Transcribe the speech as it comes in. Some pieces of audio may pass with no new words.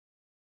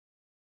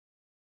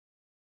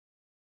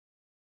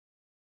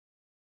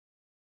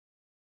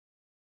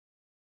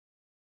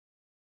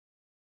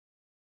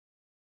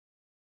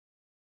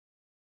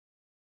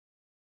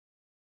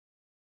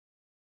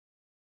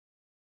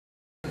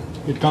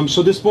it comes.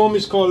 So this poem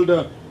is called,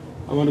 I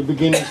want to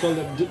begin, it's called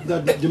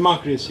the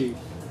Democracy.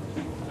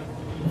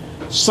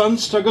 Sun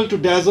struggle to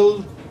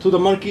dazzle through the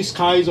murky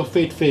skies of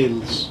fate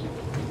fails.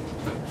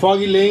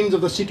 Foggy lanes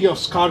of the city of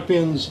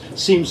scorpions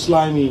seem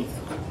slimy.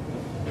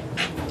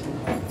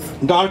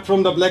 Dark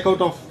from the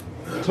blackout of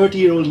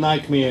 30-year-old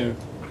nightmare,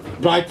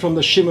 bright from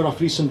the shimmer of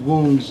recent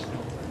wounds.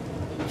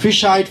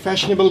 Fish-eyed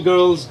fashionable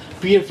girls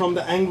peer from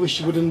the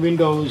anguished wooden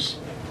windows.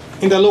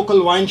 In the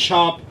local wine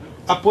shop,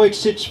 a poet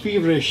sits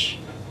feverish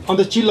on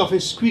the chill of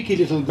his squeaky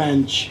little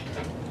bench,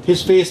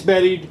 his face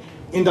buried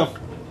in the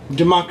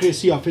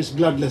democracy of his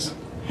bloodless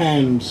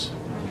hands.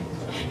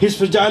 His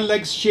fragile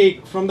legs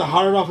shake from the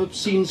horror of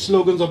obscene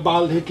slogans of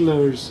bald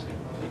Hitlers.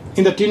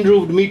 In the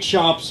tin-roofed meat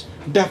shops,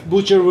 deaf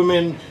butcher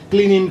women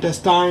clean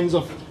intestines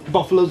of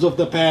buffaloes of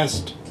the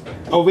past,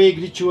 a vague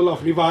ritual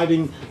of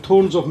reviving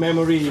thorns of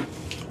memory.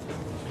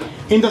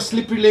 In the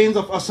slippery lanes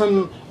of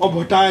Asan or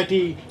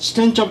Bhatiati,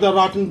 stench of the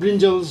rotten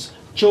brinjals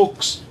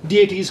chokes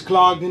deities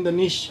clogged in the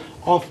niche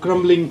of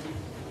crumbling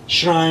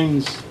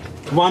shrines.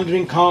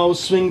 Wandering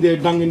cows swing their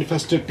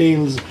dung-infested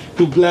tails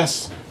to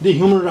bless the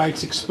human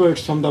rights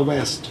experts from the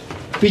West.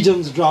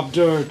 Pigeons drop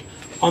dirt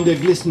on their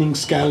glistening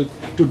scalp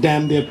to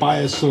damn their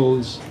pious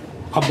souls.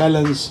 A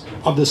balance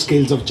of the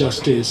scales of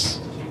justice.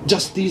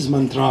 Just these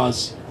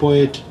mantras,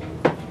 poet,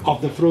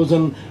 of the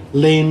frozen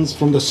lanes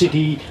from the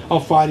city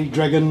of fiery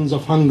dragons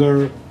of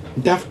hunger,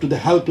 deaf to the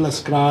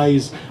helpless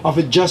cries of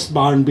a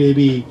just-born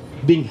baby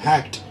being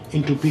hacked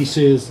into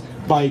pieces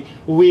by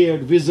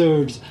weird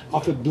wizards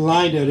of a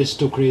blind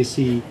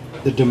aristocracy,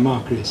 the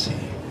democracy.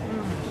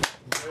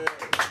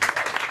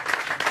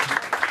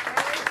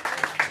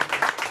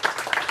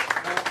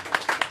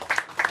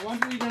 I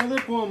want to read another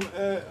poem.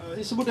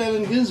 It's about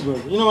Allen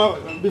Ginsberg. You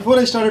know, before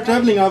I started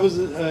traveling, I was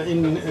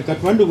in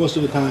Kathmandu most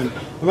of the time.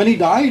 When he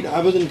died,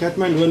 I was in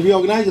Kathmandu, and we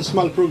organized a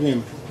small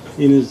program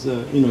in his,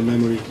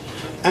 memory.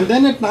 And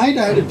then at night,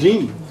 I had a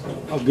dream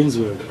of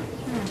Ginsberg.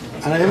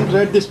 And I haven't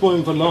read this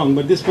poem for long,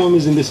 but this poem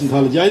is in this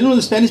anthology. I know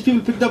the Spanish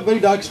people picked up very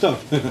dark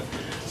stuff.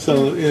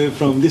 So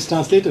from this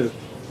translator,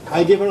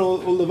 I gave her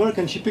all the work,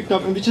 and she picked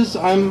up, and which is,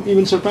 I'm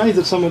even surprised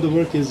that some of the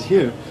work is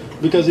here,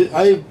 because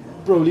I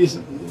probably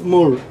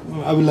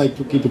I would like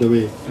to keep it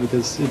away,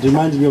 because it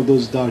reminds me of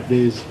those dark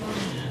days.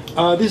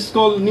 This is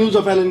called News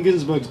of Allen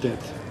Ginsberg's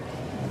Death.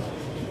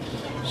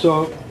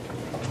 So,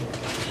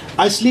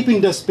 I sleep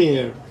in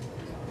despair,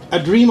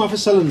 a dream of a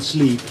sullen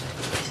sleep,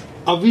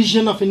 a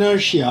vision of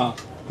inertia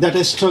that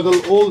I struggle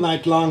all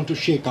night long to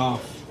shake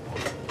off.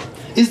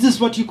 Is this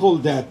what you call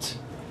death?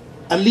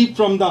 A leap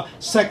from the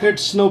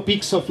sacred snow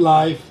peaks of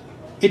life,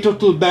 a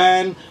total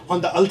ban on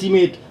the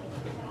ultimate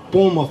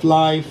poem of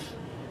life,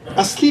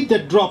 a sleep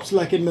that drops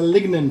like a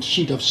malignant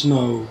sheet of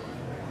snow,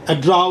 a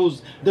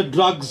drowse that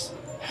drugs,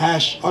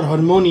 hash, or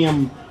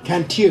harmonium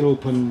can tear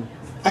open,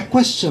 a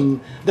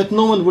question that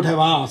no one would have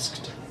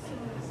asked.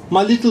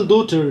 My little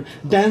daughter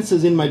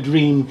dances in my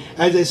dream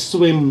as I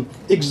swim,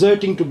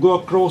 exerting to go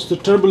across the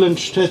turbulent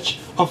stretch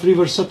of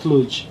River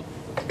Satluj,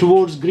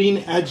 towards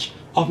green edge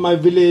of my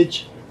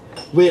village,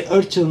 where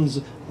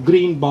urchins'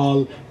 green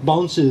ball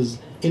bounces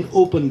in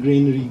open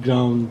granary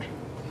ground.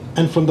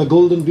 And from the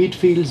golden wheat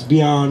fields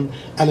beyond,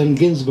 Allen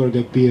Ginsberg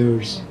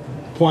appears,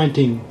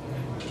 pointing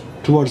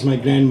towards my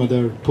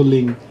grandmother,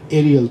 pulling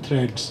aerial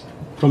threads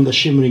from the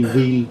shimmering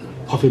wheel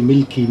of a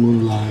milky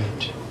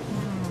moonlight.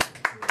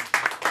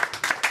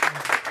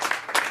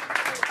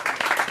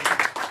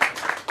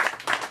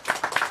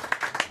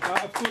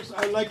 Of course,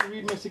 I like to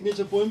read my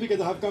signature poem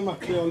because I have come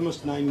after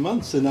almost 9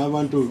 months, and I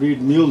want to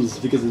read Mules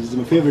because it's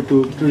my favorite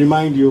to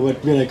remind you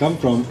where I come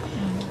from.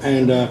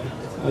 And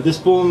this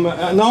poem,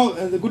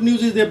 the good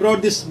news is they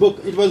brought this book.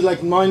 It was like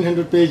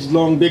 900-page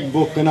long, big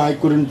book, and I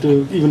couldn't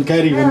even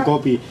carry one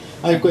copy.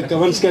 I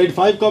once carried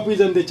 5 copies,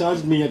 and they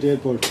charged me at the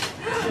airport.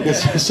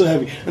 Because it's so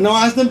heavy. And now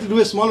I asked them to do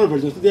a smaller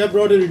version. So they have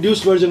brought a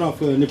reduced version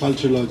of Nepal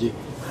trilogy.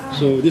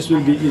 So this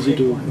will be easy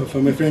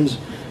for my friends.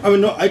 I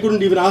mean, no, I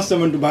couldn't even ask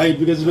someone to buy it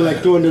because it was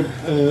like 200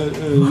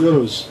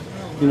 euros.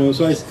 You know,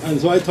 so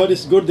I thought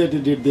it's good that they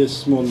did this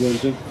small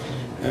version.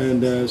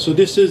 And so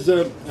this is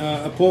a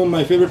poem,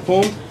 my favorite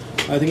poem.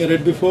 I think I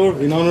read before,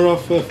 in honor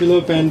of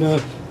Philip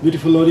and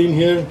beautiful Laureen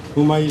here,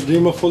 whom I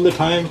dream of all the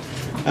time.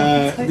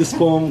 This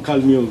poem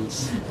called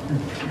Mules.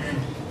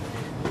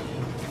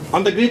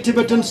 On the great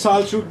Tibetan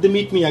salt route they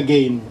meet me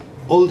again,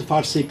 old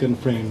forsaken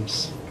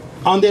friends.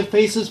 On their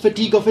faces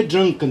fatigue of a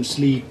drunken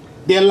sleep,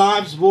 their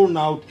lives worn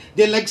out,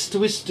 their legs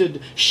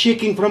twisted,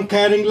 shaking from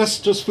carrying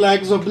lustrous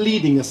flags of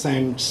bleeding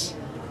ascents.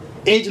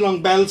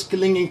 Age-long bells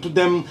clinging to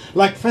them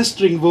like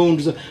festering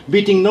wounds,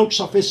 beating notes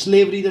of a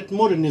slavery that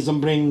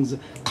modernism brings.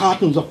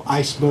 Cartons of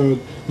iceberg,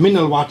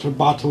 mineral water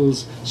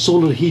bottles,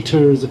 solar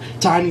heaters,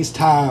 Chinese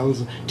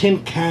tiles,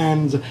 tin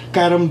cans,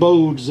 carom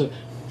boards,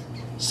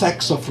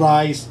 sacks of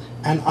rice,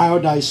 and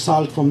iodized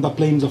salt from the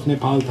plains of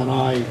Nepal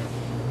Tarai.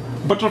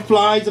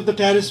 Butterflies of the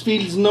terrace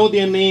fields know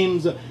their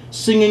names,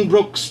 singing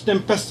brooks,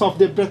 tempests of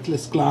their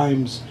breathless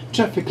climbs.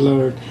 Traffic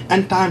alert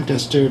and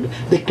time-tested,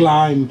 they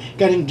climb,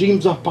 carrying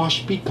dreams of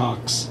posh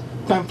peacocks,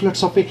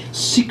 pamphlets of a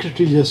secret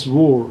religious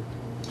war,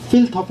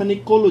 filth of an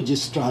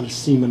ecologist trial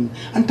seaman,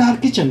 entire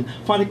kitchen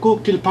for a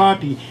cocktail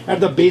party at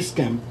the base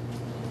camp,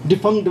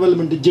 defunct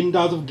development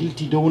agendas of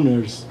guilty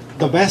donors,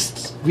 the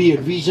West's weird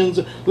visions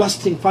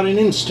lusting for an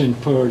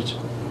instant purge,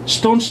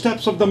 stone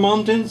steps of the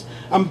mountains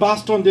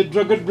embossed on their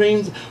drugged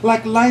brains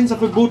like lines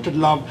of a goated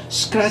love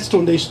scratched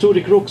on the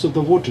historic rocks of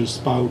the water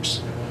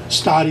spouts,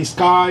 starry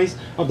skies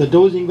of the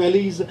dozing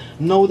valleys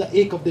know the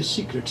ache of their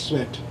secret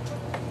sweat.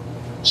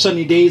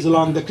 Sunny days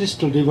along the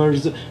crystal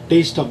rivers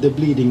taste of the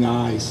bleeding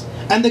eyes,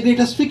 and the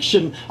greatest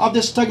fiction of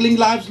their struggling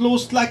lives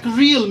lost like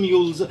real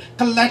mules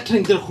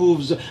clattering their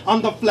hooves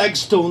on the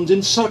flagstones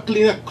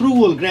encircling a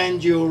cruel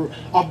grandeur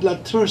of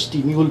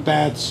bloodthirsty mule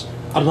paths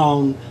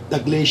around the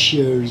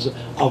glaciers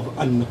of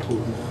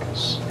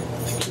Annapurnas.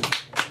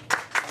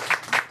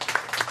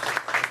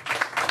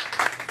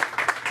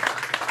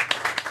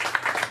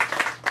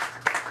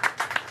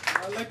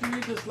 I'd like to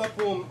read this love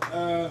poem,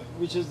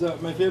 which is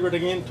my favorite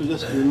again, to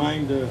just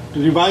remind, to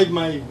revive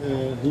my,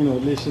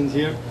 relations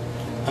here.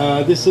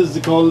 This is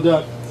called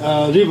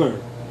River,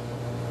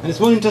 and it's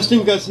more interesting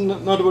because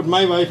it's not about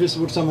my wife; it's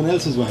about someone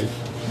else's wife.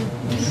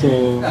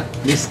 So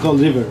this is called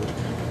River.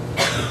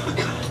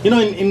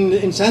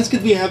 In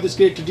Sanskrit we have this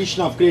great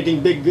tradition of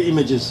creating big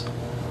images.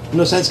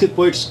 Sanskrit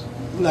poets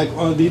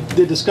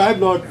they describe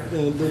Lord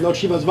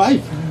Shiva's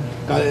wife,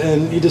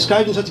 and he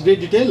describes in such great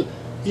detail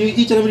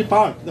each and every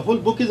part. The whole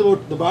book is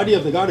about the body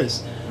of the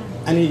goddess,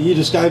 and he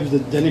describes the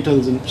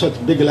genitals in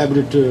such big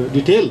elaborate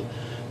detail.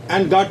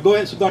 And God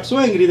got so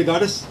angry, the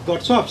goddess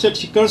got so upset,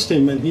 she cursed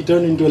him, and he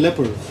turned into a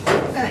leper.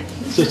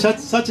 So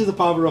such is the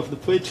power of the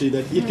poetry,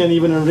 that it can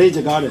even enrage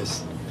a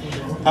goddess.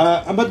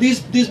 But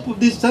these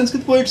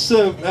Sanskrit poets,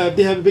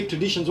 they have a big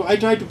tradition, so I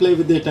try to play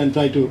with it and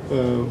try to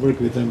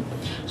work with them.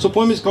 So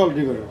poem is called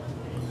River.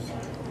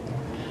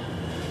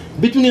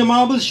 Between your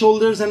marble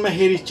shoulders and my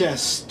hairy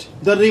chest,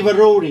 the river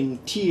roaring,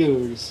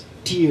 tears,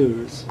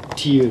 tears,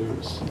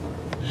 tears.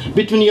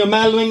 Between your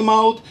mellowing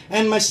mouth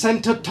and my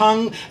centered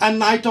tongue, a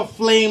night of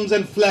flames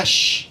and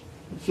flesh,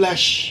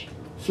 flesh,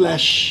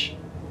 flesh.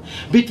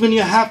 Between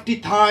your hefty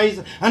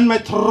thighs and my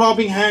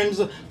throbbing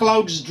hands,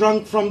 clouds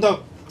drunk from the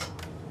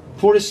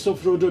forest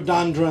of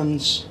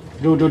rhododendrons,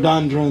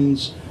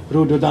 rhododendrons,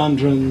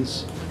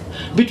 rhododendrons.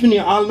 Between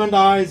your almond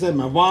eyes and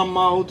my warm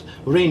mouth,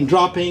 rain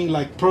dropping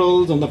like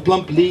pearls on the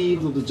plump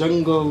leaves of the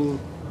jungle,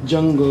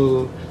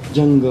 jungle,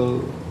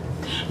 jungle.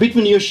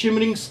 Between your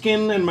shimmering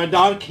skin and my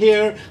dark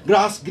hair,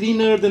 grass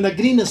greener than the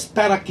greenest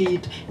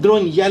parakeet,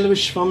 growing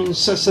yellowish from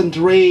incessant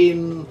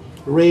rain,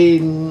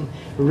 rain,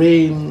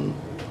 rain.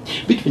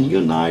 Between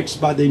your nights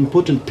by the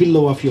impotent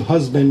pillow of your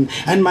husband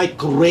and my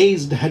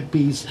crazed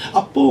headpiece,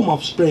 a poem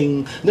of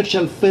spring that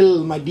shall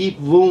fill my deep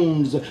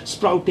wounds,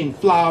 sprouting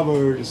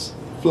flowers,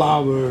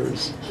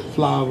 flowers,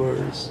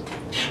 flowers.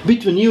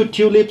 Between your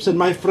tulips and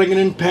my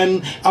fragrant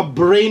pen, a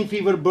brain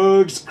fever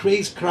bird's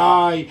crazed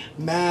cry,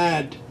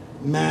 mad,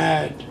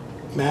 mad,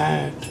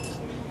 mad.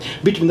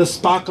 Between the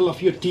sparkle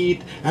of your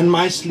teeth and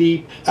my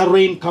sleep, a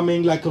rain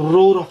coming like a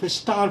roar of a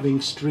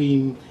starving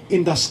stream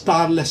in the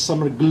starless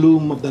summer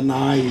gloom of the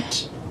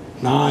night,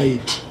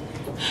 night.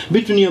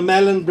 Between your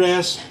melon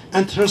breast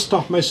and thrust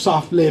of my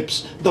soft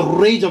lips, the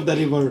rage of the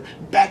river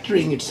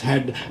battering its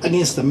head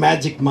against the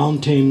magic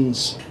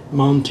mountains,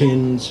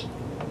 mountains.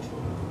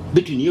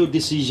 Between your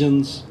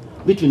decisions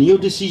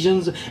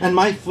and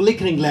my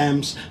flickering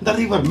lamps, the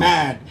river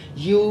mad.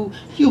 You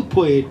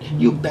poet,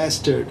 you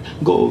bastard,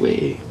 go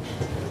away.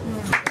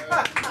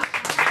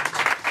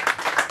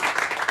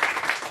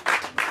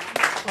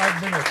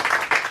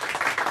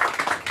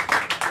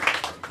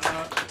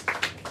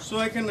 So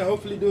I can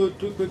hopefully do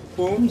two quick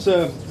poems.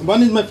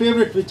 One is my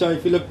favorite, which I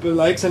Philip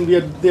likes, and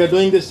they are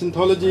doing this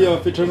anthology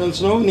of Eternal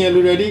Snow,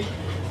 nearly ready,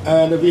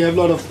 and we have a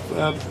lot of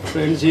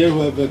friends here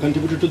who have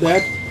contributed to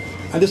that.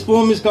 And this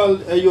poem is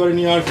called "You Are a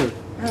New Yorker."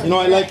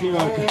 I like New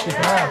York.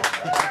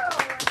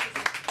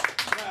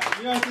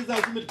 New York is the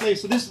ultimate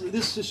place. So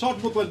this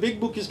short book, big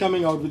book is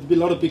coming out with a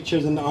lot of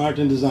pictures and art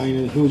and design,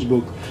 and a huge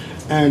book.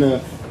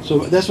 And so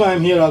that's why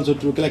I'm here also,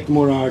 to collect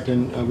more art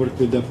and work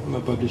with the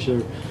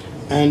publisher.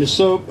 And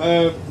so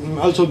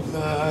also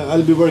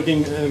I'll be working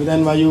with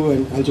NYU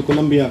and also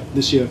Columbia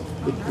this year,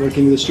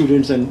 working with the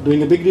students and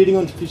doing a big reading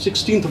on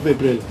 16th of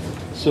April.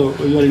 So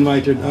you are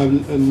invited.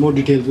 More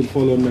details will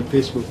follow on my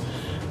Facebook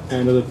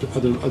and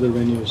other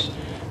venues.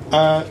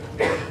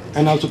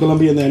 And also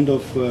Columbia at the end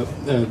of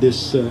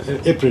this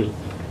April.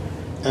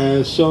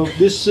 So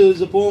this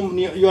is a poem,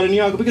 You Are in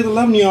New York, because I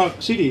love New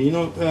York City.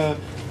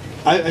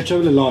 I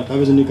travel a lot. I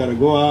was in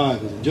Nicaragua, I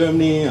was in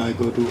Germany, I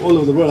go to all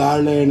over the world,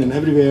 Ireland and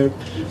everywhere.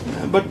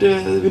 But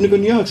when you go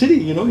to New York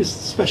City, it's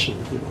special.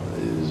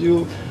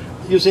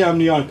 You say I'm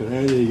New Yorker, and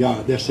I say,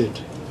 yeah, that's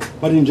it.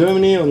 But in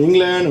Germany or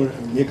England or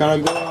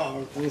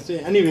Nicaragua or say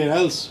anywhere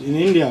else, in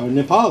India or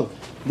Nepal,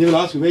 they will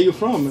ask you where you're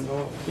from.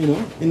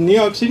 In New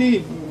York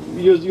City,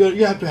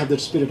 you have to have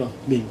that spirit of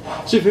being.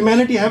 So if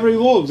humanity ever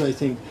evolves, I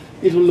think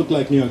it will look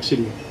like New York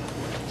City.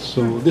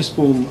 So this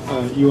poem,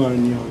 You Are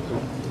in New York.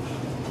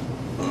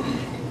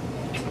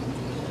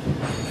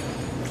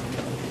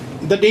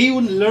 The day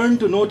you learn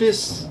to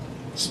notice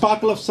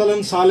Sparkle of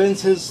sullen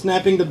silences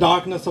snapping the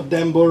darkness of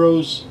damp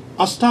burrows.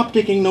 Or stop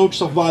taking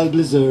notes of wild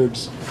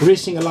blizzards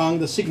racing along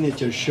the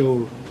signature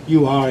shore.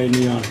 You are a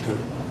New Yorker.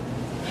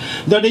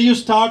 The day you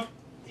start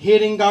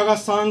hearing Gaga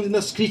songs in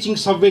the screeching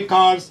subway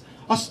cars,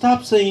 or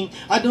stop saying,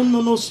 I don't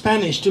know no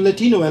Spanish to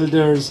Latino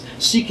elders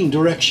seeking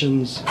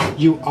directions,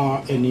 you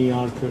are a New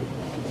Yorker.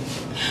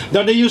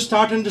 The day you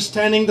start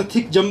understanding the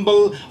thick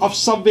jumble of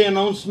subway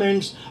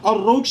announcements or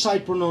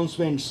roadside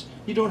pronouncements,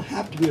 you don't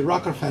have to be a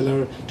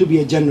Rockefeller to be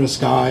a generous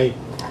guy,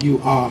 you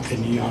are a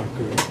New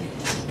Yorker.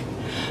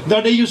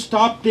 The day you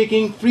stop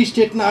taking Free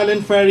Staten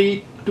Island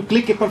ferry to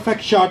click a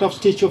perfect shot of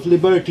Statue of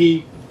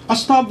Liberty, or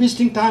stop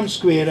visiting Times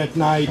Square at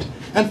night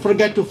and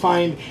forget to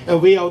find a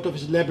way out of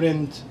its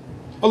labyrinth,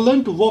 or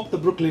learn to walk the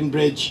Brooklyn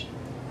Bridge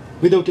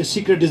without a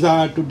secret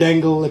desire to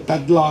dangle a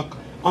padlock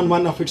on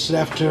one of its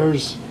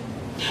rafters,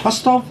 or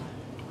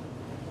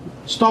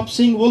stop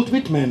seeing Walt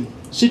Whitman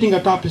sitting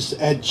atop his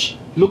edge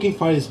looking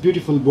for his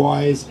beautiful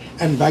boys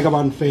and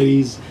vagabond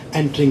ferries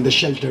entering the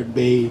sheltered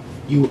bay,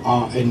 you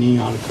are a New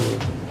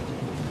Yorker.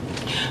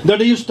 The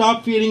day you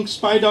stop fearing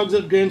spy dogs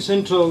at Grand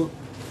Central,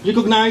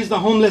 recognize the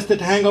homeless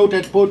that hang out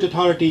at Port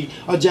Authority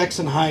or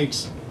Jackson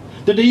Heights.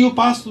 The day you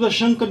pass through the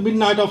shrunken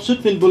midnight of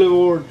Sutphin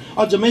Boulevard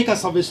or Jamaica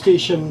subway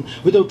station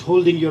without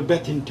holding your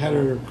breath in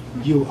terror,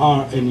 you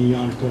are a New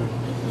Yorker.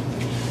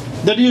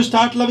 The day you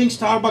start loving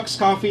Starbucks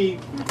coffee,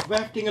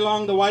 wafting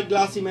along the white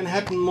glassy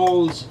Manhattan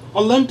malls,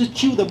 or learn to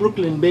chew the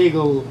Brooklyn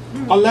bagel,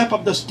 or lap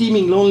up the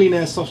steaming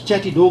loneliness of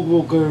chatty dog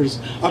walkers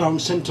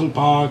around Central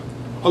Park,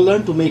 or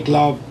learn to make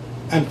love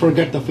and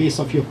forget the face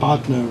of your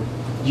partner,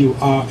 you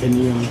are a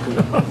New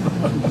Yorker.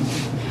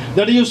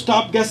 The day you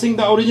stop guessing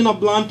the origin of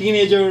blonde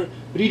teenager,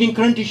 reading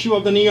current issue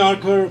of the New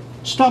Yorker,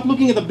 stop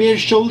looking at the bare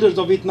shoulders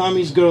of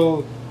Vietnamese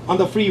girl on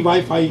the free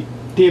Wi-Fi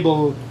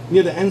table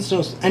near the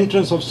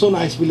entrance of So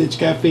Nice Village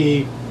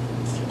Cafe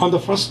on the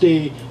first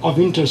day of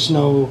winter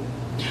snow.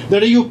 The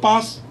day you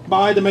pass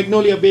by the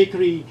Magnolia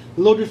Bakery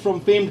loaded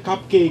from famed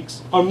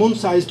cupcakes or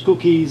moon-sized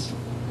cookies.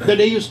 The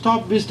day you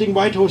stop visiting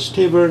White Horse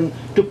Tavern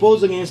to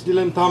pose against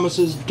Dylan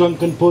Thomas's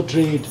drunken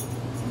portrait.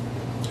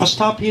 Or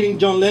stop hearing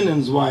John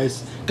Lennon's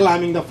voice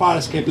climbing the fire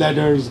escape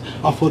ladders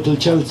of Hotel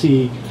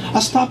Chelsea.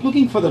 Or stop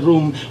looking for the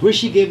room where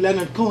she gave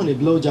Leonard Cohen a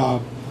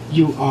blowjob.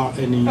 You are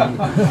a New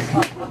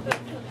Yorker.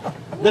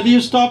 That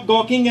you stop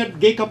gawking at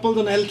gay couples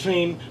on L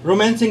train,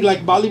 romancing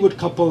like Bollywood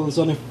couples,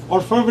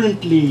 or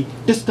fervently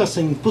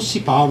discussing pussy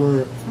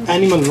power,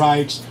 animal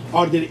rights,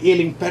 or their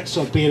ailing pets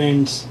or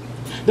parents.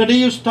 The day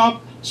you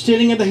stop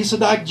staring at the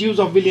Hisadak Jews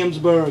of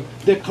Williamsburg,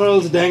 their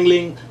curls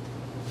dangling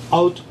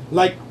out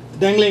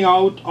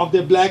of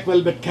their black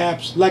velvet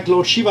caps like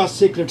Lord Shiva's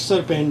sacred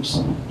serpents,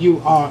 you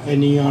are a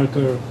New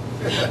Yorker.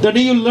 The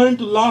day you learn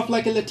to laugh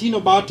like a Latino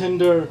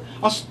bartender,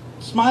 or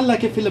smile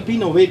like a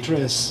Filipino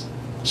waitress,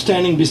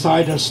 standing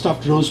beside her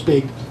stuffed rose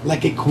pig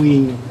like a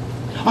queen.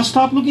 Or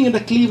stop looking at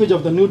the cleavage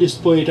of the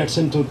nudist poet at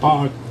Central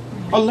Park,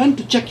 or learn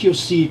to check your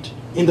seat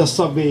in the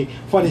subway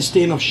for a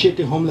stain of shit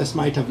a homeless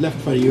might have left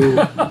for you.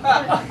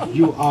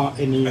 You are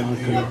a New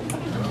Yorker.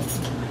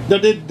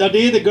 The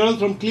day the girl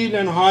from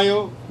Cleveland,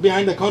 Ohio,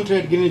 behind the counter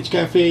at Greenwich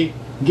Cafe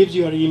gives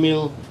you her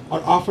email or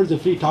offers a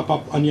free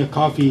top-up on your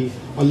coffee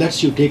or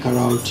lets you take her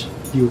out,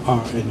 you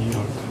are a New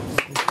Yorker.